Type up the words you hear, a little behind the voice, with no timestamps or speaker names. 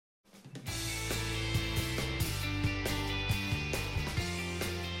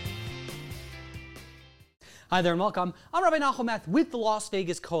Hi there and welcome. I'm Rabbi Nachum Meth with the Las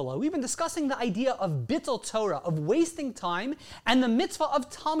Vegas Kola. We've been discussing the idea of bittul Torah, of wasting time, and the mitzvah of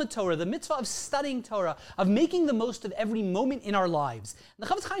Talmud Torah, the mitzvah of studying Torah, of making the most of every moment in our lives. And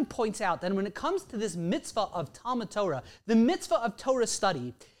the Chofetz Chaim points out that when it comes to this mitzvah of Talmud Torah, the mitzvah of Torah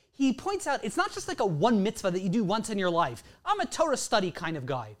study, he points out it's not just like a one mitzvah that you do once in your life. I'm a Torah study kind of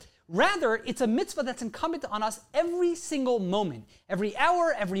guy. Rather, it's a mitzvah that's incumbent on us every single moment. Every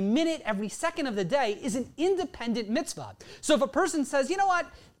hour, every minute, every second of the day is an independent mitzvah. So if a person says, you know what,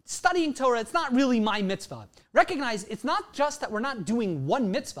 studying Torah, it's not really my mitzvah, recognize it's not just that we're not doing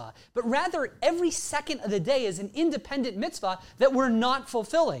one mitzvah, but rather every second of the day is an independent mitzvah that we're not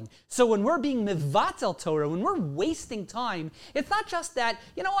fulfilling. So when we're being mevatel Torah, when we're wasting time, it's not just that,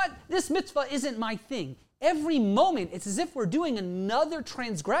 you know what, this mitzvah isn't my thing. Every moment, it's as if we're doing another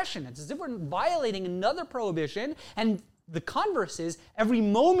transgression. It's as if we're violating another prohibition. And the converse is, every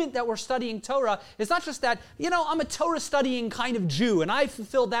moment that we're studying Torah, it's not just that, you know, I'm a Torah studying kind of Jew, and I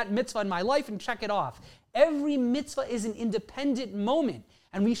fulfilled that mitzvah in my life and check it off. Every mitzvah is an independent moment.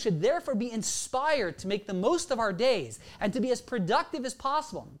 And we should therefore be inspired to make the most of our days and to be as productive as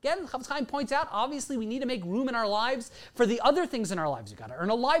possible. Again, Chofetz Chaim points out, obviously we need to make room in our lives for the other things in our lives. We've got to earn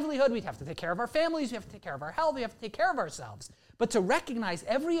a livelihood, we have to take care of our families, we have to take care of our health, we have to take care of ourselves. But to recognize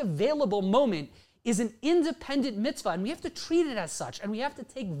every available moment is an independent mitzvah, and we have to treat it as such, and we have to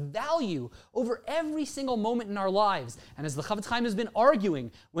take value over every single moment in our lives. And as the Chofetz Chaim has been arguing,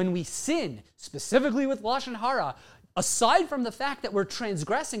 when we sin, specifically with Lashon Hara, aside from the fact that we're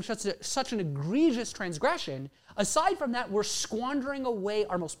transgressing such an egregious transgression, aside from that, we're squandering away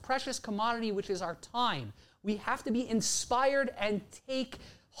our most precious commodity, which is our time. We have to be inspired and take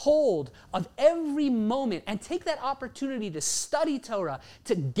hold of every moment and take that opportunity to study Torah,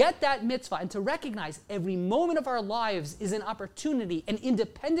 to get that mitzvah, and to recognize every moment of our lives is an opportunity, an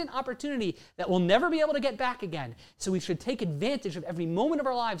independent opportunity that we'll never be able to get back again. So we should take advantage of every moment of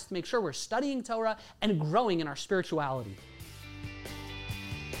our lives to make sure we're studying Torah and growing in our spirituality.